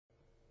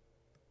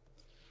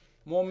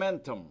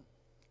Momentum.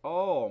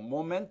 Oh,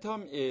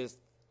 momentum is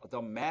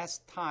the mass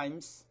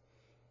times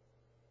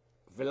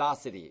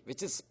velocity,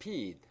 which is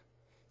speed.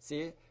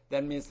 See,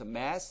 that means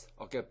mass,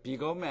 okay,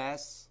 bigger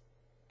mass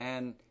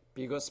and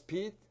bigger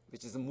speed,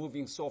 which is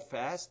moving so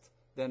fast,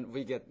 then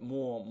we get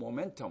more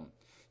momentum.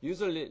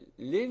 Usually,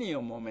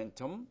 linear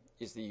momentum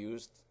is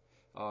used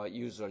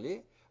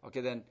usually.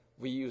 Okay, then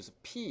we use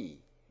P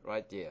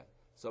right there.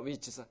 So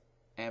which is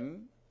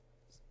M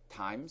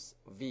times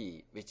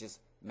V, which is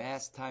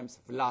mass times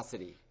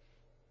velocity.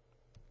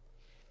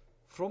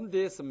 From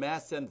this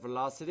mass and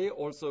velocity,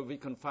 also we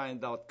can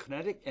find out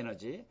kinetic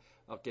energy.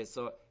 Okay,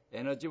 so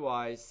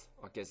energy-wise,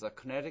 okay, so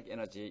kinetic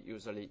energy,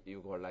 usually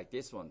you go like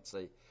this one.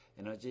 So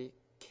energy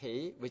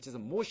K, which is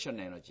motion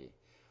energy.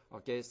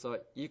 Okay, so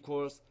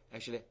equals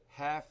actually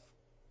half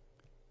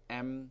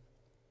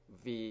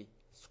mv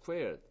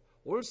squared.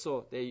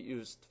 Also, they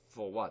used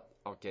for what?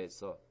 Okay,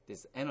 so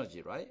this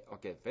energy, right?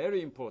 Okay,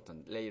 very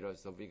important later,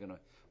 so we're going to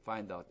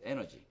find out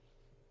energy.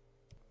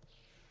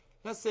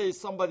 Let's say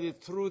somebody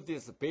threw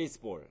this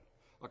baseball,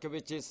 okay,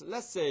 which is,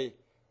 let's say,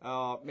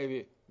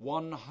 maybe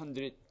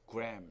 100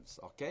 grams,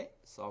 okay?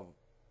 So,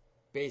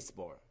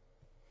 baseball.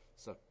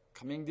 So,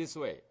 coming this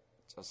way,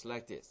 just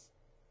like this.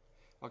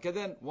 Okay,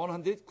 then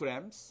 100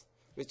 grams,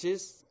 which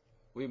is,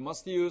 we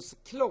must use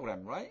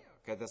kilogram, right?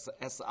 Okay, that's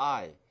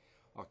SI.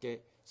 Okay,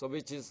 so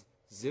which is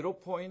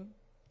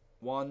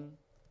 0.1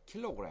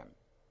 kilogram.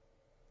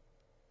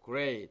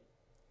 Great.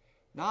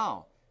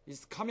 Now,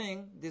 it's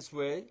coming this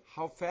way.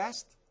 How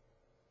fast?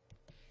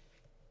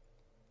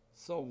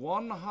 So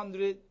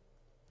 100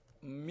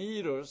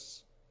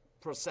 meters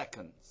per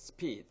second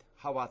speed.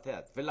 How about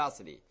that?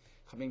 Velocity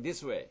coming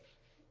this way.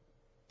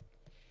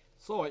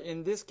 So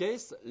in this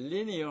case,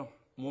 linear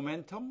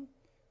momentum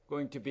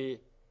going to be,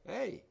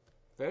 hey,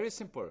 very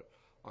simple.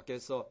 Okay,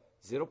 so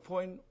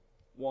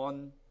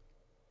 0.1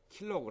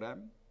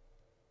 kilogram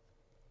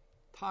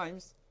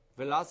times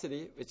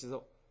velocity, which is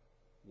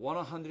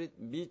 100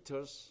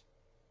 meters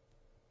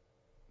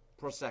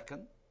per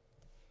second,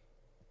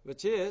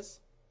 which is,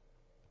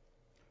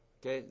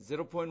 okay,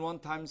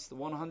 0.1 times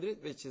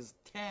 100, which is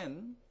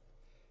 10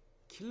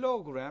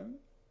 kilogram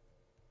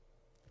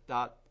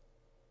dot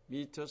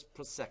meters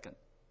per second.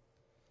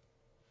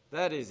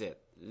 That is it,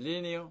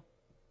 linear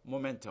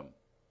momentum.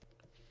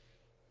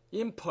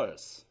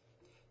 Impulse.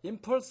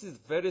 Impulse is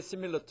very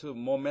similar to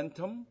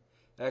momentum.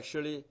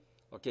 Actually,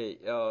 okay,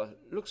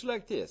 looks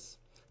like this.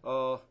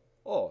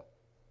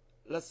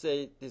 Let's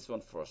say this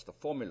one first, the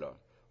formula.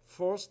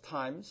 Force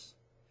times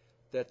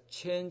the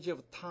change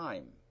of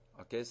time.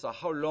 Okay, so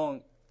how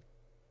long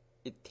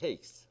it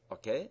takes.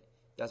 Okay,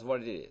 that's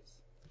what it is.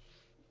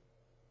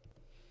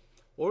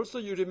 Also,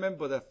 you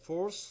remember that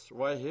force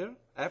right here,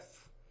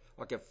 F.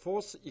 Okay,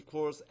 force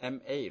equals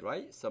ma,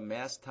 right? So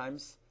mass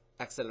times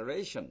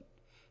acceleration.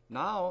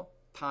 Now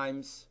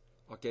times,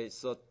 okay,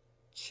 so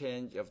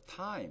change of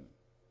time.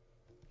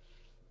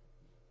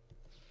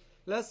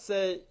 Let's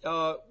say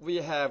we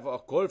have a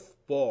golf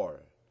ball.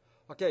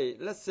 Okay,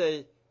 let's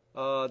say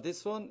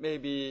this one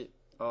maybe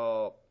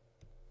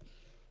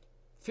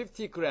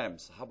 50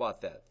 grams. How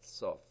about that?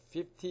 So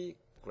 50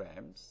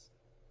 grams.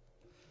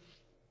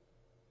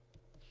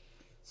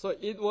 So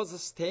it was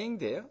staying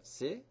there,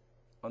 see,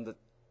 on the,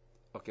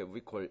 okay, we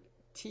call it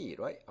T,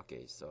 right?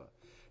 Okay, so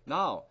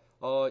now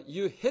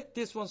you hit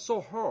this one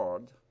so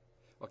hard,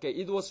 okay,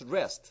 it was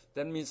rest.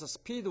 That means the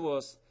speed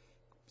was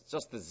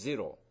just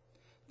 0.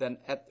 Then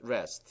at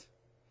rest.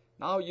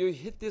 Now you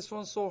hit this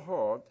one so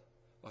hard,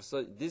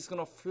 so this is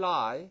going to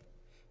fly.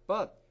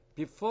 But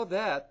before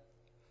that,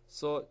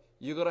 so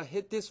you're going to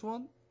hit this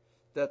one,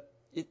 that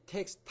it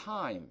takes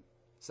time.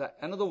 So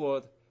in other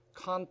words,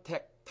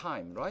 contact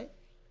time, right?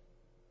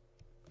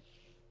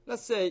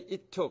 Let's say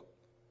it took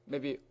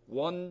maybe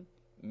 1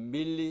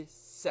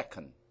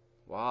 millisecond.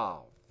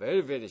 Wow,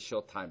 very, very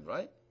short time,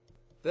 right?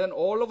 Then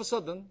all of a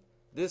sudden,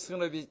 this is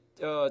going to be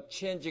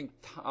changing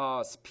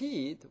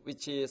speed,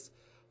 which is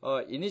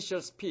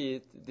initial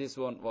speed. This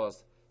one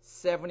was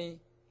 70,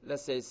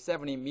 let's say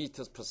 70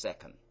 meters per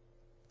second.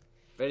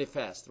 Very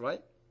fast,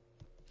 right?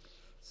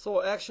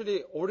 So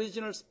actually,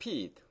 original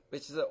speed,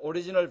 which is the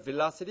original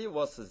velocity,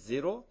 was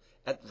 0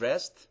 at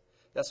rest.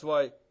 That's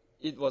why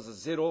it was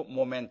 0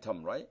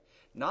 momentum, right?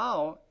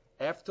 Now,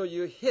 after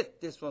you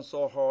hit this one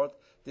so hard,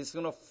 this is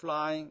going to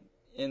fly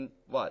in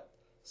what?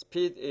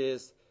 Speed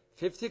is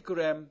 50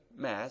 gram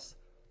mass,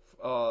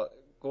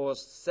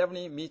 goes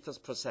 70 meters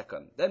per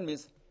second. That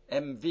means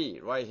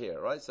mv right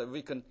here, right? So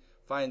we can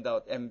find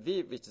out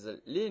mv, which is a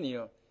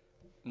linear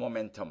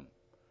momentum.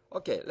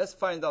 Okay, let's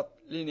find out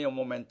linear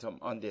momentum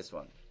on this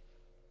one.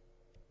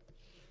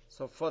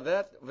 So for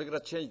that, we're going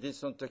to change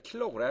this one to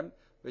kilogram,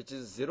 which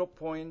is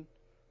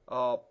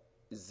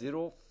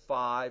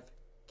 0.05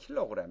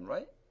 kilogram,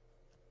 right?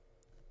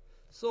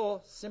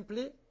 So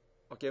simply,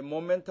 okay,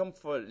 momentum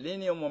for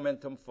linear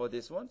momentum for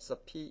this one, so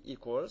P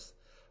equals,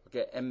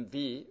 okay,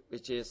 mv,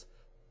 which is,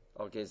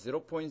 okay,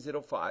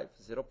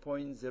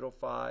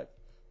 0.05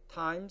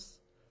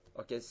 times,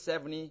 okay,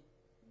 70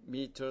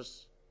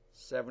 meters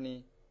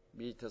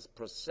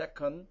per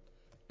second,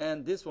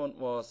 and this one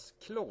was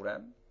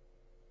kilogram.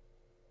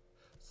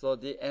 So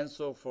the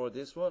answer for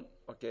this one,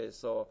 okay,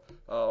 so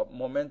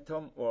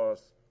momentum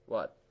was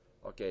what?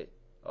 Okay,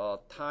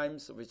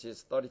 times, which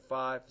is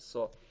 35,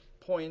 so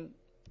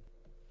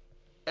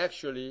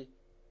actually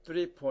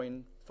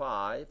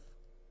 3.5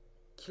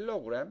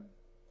 kilogram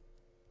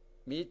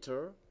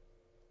meter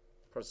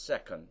per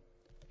second.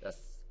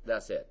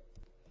 That's it.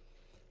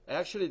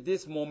 Actually,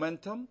 this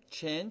momentum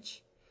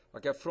change,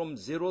 okay, from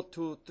 0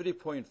 to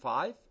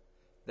 3.5,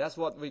 that's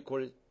what we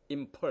call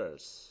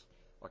impulse.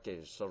 Okay,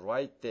 so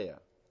right there.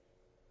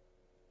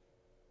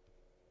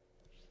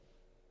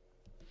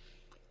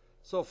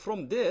 So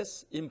from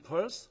this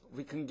impulse,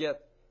 we can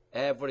get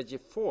average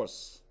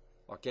force.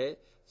 Okay,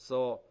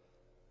 so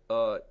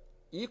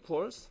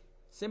equals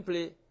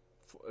simply,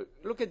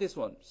 look at this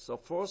one. So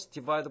force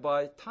divided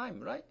by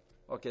time, right?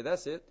 Okay,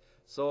 that's it.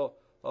 So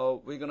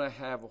we're going to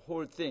have a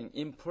whole thing.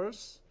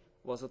 Impulse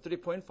was a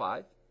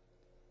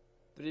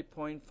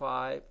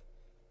 3.5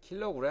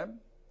 kilogram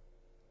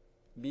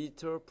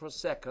meter per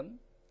second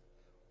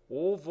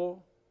over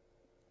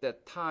the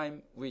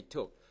time we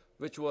took,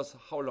 which was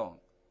how long?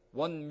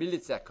 1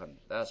 millisecond.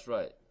 That's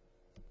right.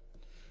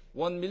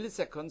 1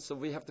 millisecond, so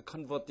we have to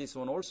convert this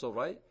one also,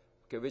 right?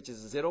 Okay, which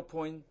is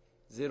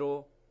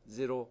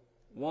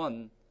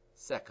 0.001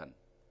 second.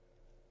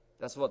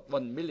 That's what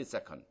 1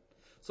 millisecond.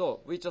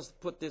 So we just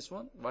put this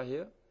one right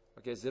here.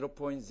 Okay,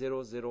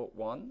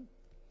 0.001.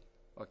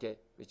 Okay,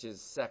 which is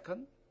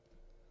second.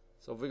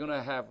 So we're going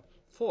to have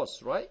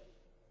force, right?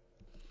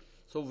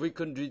 So we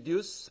can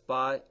reduce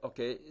by,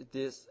 okay,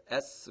 this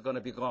S is going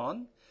to be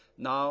gone.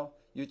 Now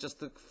you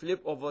just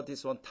flip over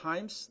this one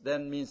times,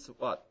 then means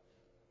what?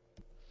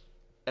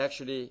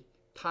 Actually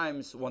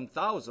times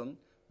 1,000,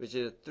 which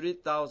is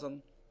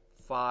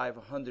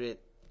 3,500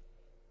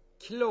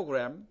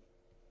 kilogram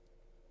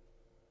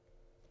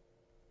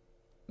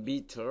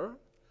meter.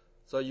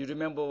 So you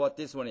remember what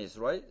this one is,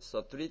 right?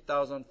 So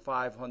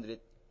 3,500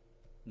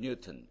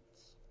 newtons.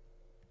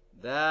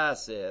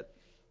 That's it.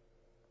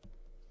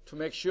 To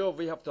make sure,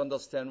 we have to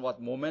understand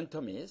what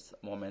momentum is.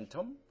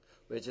 Momentum,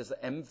 which is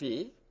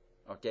mv,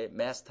 okay,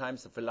 mass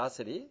times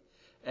velocity,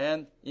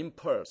 and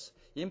impulse.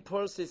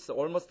 Impulse is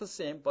almost the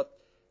same, but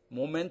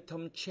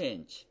momentum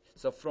change.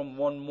 So from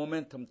one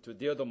momentum to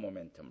the other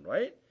momentum,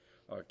 right?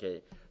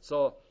 Okay.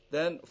 So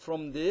then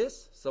from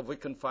this, so we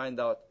can find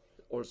out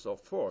also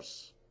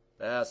force.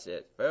 That's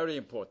it. Very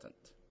important.